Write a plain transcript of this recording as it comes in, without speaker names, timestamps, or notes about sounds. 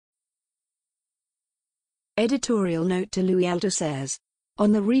Editorial note to Louis Althusser's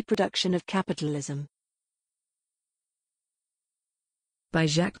On the Reproduction of Capitalism by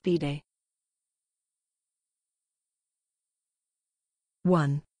Jacques Bidet.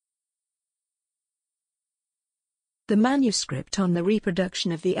 1. The manuscript on the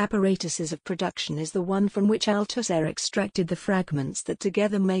reproduction of the apparatuses of production is the one from which Althusser extracted the fragments that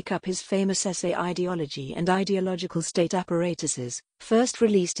together make up his famous essay Ideology and Ideological State Apparatuses, first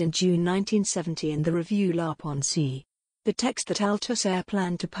released in June 1970 in the review La Pensée. The text that Althusser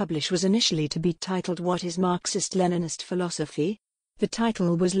planned to publish was initially to be titled What is Marxist-Leninist Philosophy? The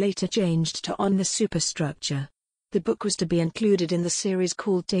title was later changed to On the Superstructure. The book was to be included in the series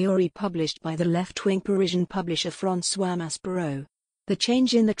called Théorie published by the left-wing Parisian publisher François Maspero. The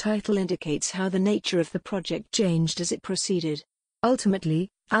change in the title indicates how the nature of the project changed as it proceeded. Ultimately,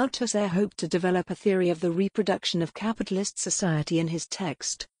 Althusser hoped to develop a theory of the reproduction of capitalist society in his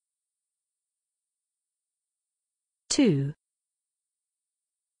text. 2.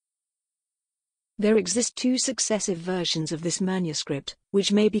 There exist two successive versions of this manuscript,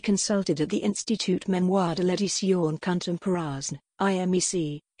 which may be consulted at the Institut Mémoire de l'Édition Contemporaine,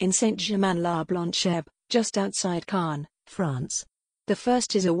 IMEC, in Saint-Germain-la-Blanchère, just outside Caen, France. The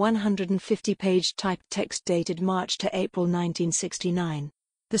first is a 150-page typed text dated March to April 1969.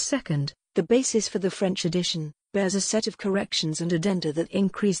 The second, the basis for the French edition, bears a set of corrections and addenda that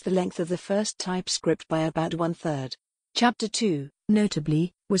increase the length of the first typescript by about one-third. Chapter 2,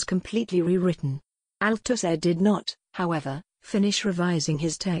 notably, was completely rewritten. Althusser did not, however, finish revising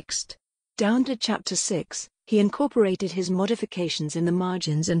his text. Down to Chapter 6, he incorporated his modifications in the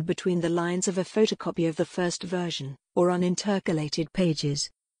margins and between the lines of a photocopy of the first version, or on intercalated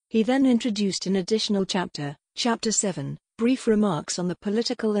pages. He then introduced an additional chapter, Chapter 7, brief remarks on the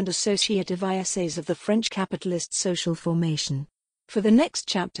political and associative essays of the French capitalist social formation. For the next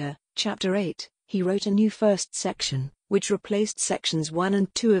chapter, Chapter 8, he wrote a new first section, which replaced sections 1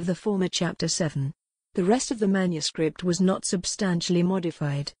 and 2 of the former Chapter 7. The rest of the manuscript was not substantially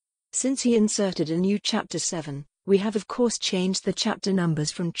modified. Since he inserted a new Chapter 7, we have of course changed the chapter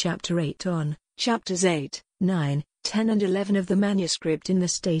numbers from Chapter 8 on. Chapters 8, 9, 10 and 11 of the manuscript in the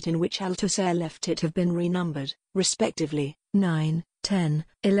state in which Althusser left it have been renumbered, respectively, 9, 10,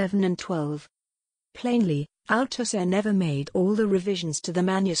 11 and 12. Plainly, Althusser never made all the revisions to the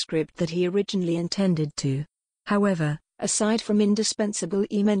manuscript that he originally intended to. However, aside from indispensable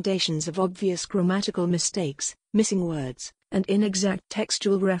emendations of obvious grammatical mistakes, missing words, and inexact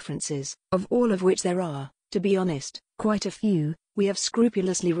textual references, of all of which there are, to be honest, quite a few, we have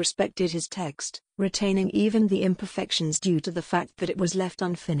scrupulously respected his text, retaining even the imperfections due to the fact that it was left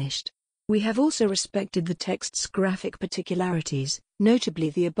unfinished. We have also respected the text's graphic particularities,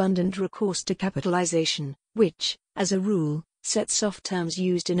 notably the abundant recourse to capitalization, which, as a rule, sets off terms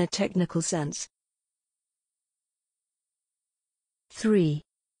used in a technical sense. 3.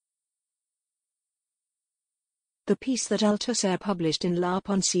 The piece that Althusser published in La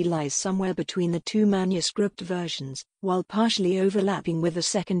Pensée lies somewhere between the two manuscript versions, while partially overlapping with the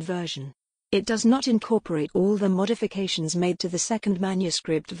second version. It does not incorporate all the modifications made to the second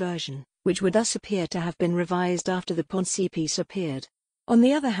manuscript version, which would thus appear to have been revised after the Pensée piece appeared. On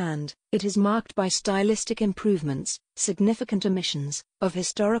the other hand, it is marked by stylistic improvements, significant omissions, of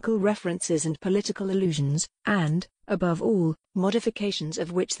historical references and political allusions, and, above all, modifications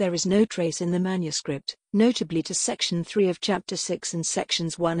of which there is no trace in the manuscript, notably to Section 3 of Chapter 6 and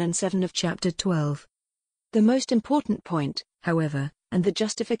Sections 1 and 7 of Chapter 12. The most important point, however, and the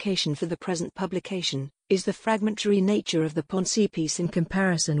justification for the present publication, is the fragmentary nature of the Pensée piece in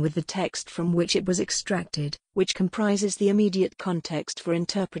comparison with the text from which it was extracted, which comprises the immediate context for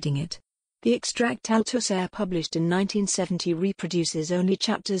interpreting it. The extract Althusser published in 1970 reproduces only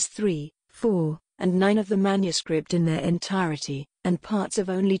Chapters 3, 4, and 9 of the manuscript in their entirety, and parts of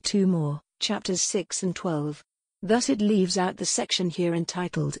only 2 more, Chapters 6 and 12. Thus it leaves out the section here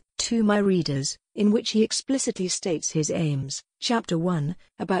entitled, To My Readers, in which he explicitly states his aims, Chapter 1,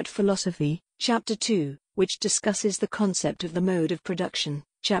 about philosophy, Chapter 2, which discusses the concept of the mode of production,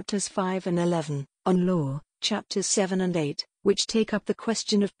 Chapters 5 and 11, on law, Chapters 7 and 8, which take up the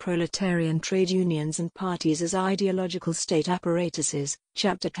question of proletarian trade unions and parties as ideological state apparatuses,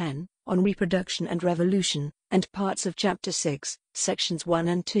 Chapter 10, on reproduction and revolution, and parts of Chapter 6, Sections 1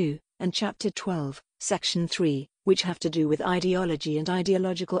 and 2, and Chapter 12, Section 3, which have to do with ideology and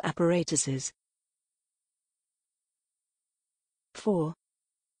ideological apparatuses. 4.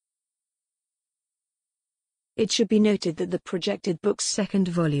 It should be noted that the projected book's second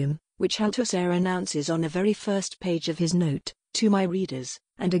volume, which Althusser announces on the very first page of his note, To My Readers,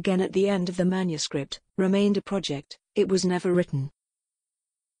 and again at the end of the manuscript, remained a project, it was never written.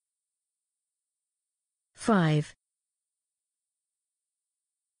 5.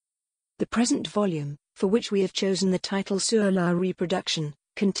 The present volume, for which we have chosen the title Sur la Reproduction,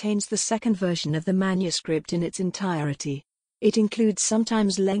 contains the second version of the manuscript in its entirety. It includes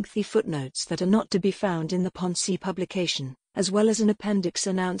sometimes lengthy footnotes that are not to be found in the Ponce publication, as well as an appendix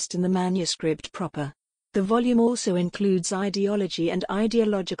announced in the manuscript proper. The volume also includes ideology and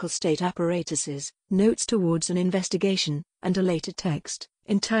ideological state apparatuses, notes towards an investigation, and a later text,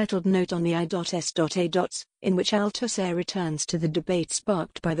 entitled Note on the I.S.A. in which Althusser returns to the debate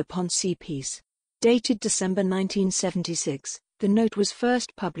sparked by the Ponce piece. Dated December 1976, the note was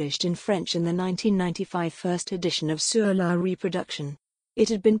first published in French in the 1995 first edition of Sur la Reproduction. It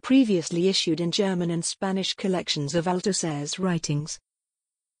had been previously issued in German and Spanish collections of Althusser's writings.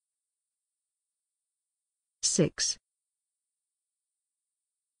 6.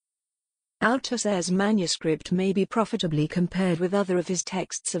 Althusser's manuscript may be profitably compared with other of his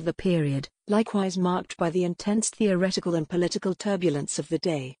texts of the period, likewise marked by the intense theoretical and political turbulence of the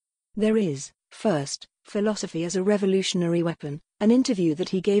day. There is, first, Philosophy as a Revolutionary Weapon, an interview that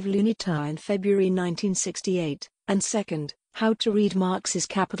he gave l'Unità in February 1968, and second, How to Read Marx's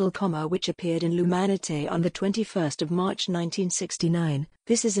Capital, which appeared in L'Humanité on the 21st of March 1969.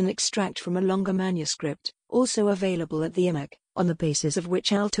 This is an extract from a longer manuscript, also available at the IMAC, on the basis of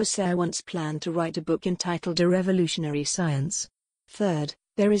which Althusser once planned to write a book entitled A Revolutionary Science. Third,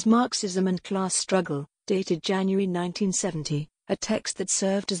 there is Marxism and Class Struggle, dated January 1970, a text that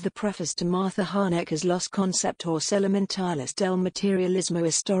served as the preface to Martha Harnecker's Los Conceptos Elementales del Materialismo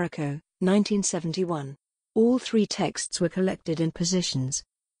Histórico, 1971. All three texts were collected in Positions.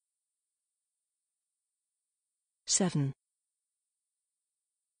 7.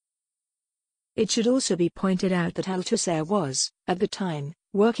 It should also be pointed out that Althusser was, at the time,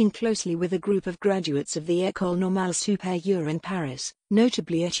 working closely with a group of graduates of the École Normale Supérieure in Paris,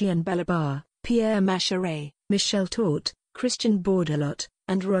 notably Etienne Balibar, Pierre Macherey, Michel Taut, Christian Bourdelot,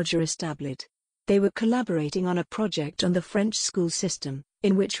 and Roger Establit. They were collaborating on a project on the French school system,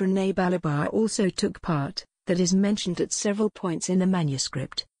 in which René Balibar also took part, that is mentioned at several points in the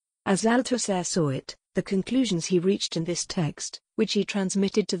manuscript. As Althusser saw it, the conclusions he reached in this text, which he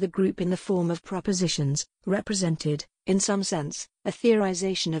transmitted to the group in the form of propositions, represented, in some sense, a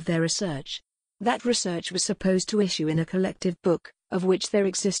theorization of their research. That research was supposed to issue in a collective book, of which there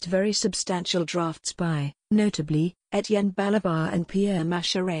exist very substantial drafts by, notably, Etienne Balibar and Pierre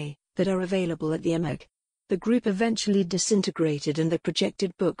Macherey, that are available at the IMAC. The group eventually disintegrated and the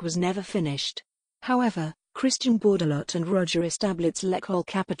projected book was never finished. However, Christian Bourdelot and Roger Establit's L'École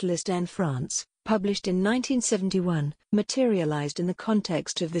capitaliste en France, published in 1971, materialized in the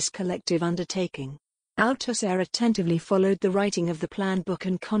context of this collective undertaking. Althusser attentively followed the writing of the planned book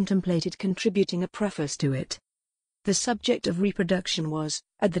and contemplated contributing a preface to it. The subject of reproduction was,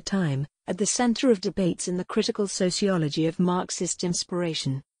 at the time, at the center of debates in the critical sociology of Marxist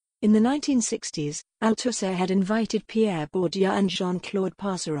inspiration. In the 1960s, Althusser had invited Pierre Bourdieu and Jean-Claude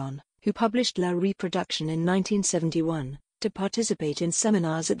Passeron, who published La Reproduction in 1971, to participate in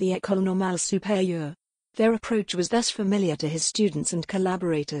seminars at the École Normale Supérieure. Their approach was thus familiar to his students and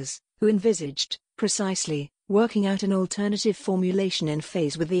collaborators, who envisaged, precisely, working out an alternative formulation in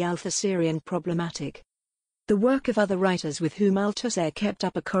phase with the Althusserian problematic. The work of other writers with whom Althusser kept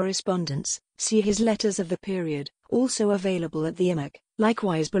up a correspondence, see his Letters of the Period, also available at the IMAC,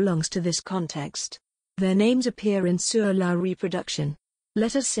 likewise belongs to this context. Their names appear in Sur la Reproduction.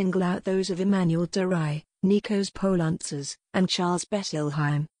 Let us single out those of Emmanuel Duray, Nikos Poulantzas, and Charles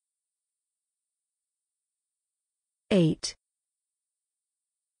Bettelheim. 8.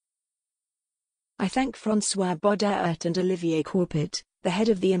 I thank François Baudet and Olivier Courpit, the head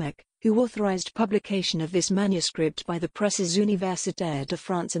of the IMAC, who authorized publication of this manuscript by the Presses Universitaires de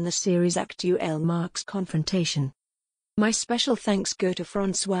France in the series Actuel Marx Confrontation. My special thanks go to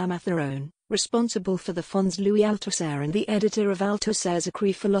François Mathuron, responsible for the Fonds Louis Althusser and the editor of Althusser's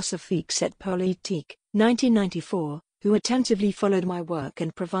Écrits philosophiques et politiques, 1994, who attentively followed my work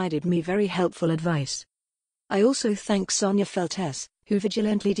and provided me very helpful advice. I also thank Sonia Feltes, who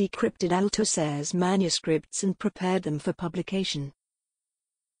vigilantly decrypted Althusser's manuscripts and prepared them for publication.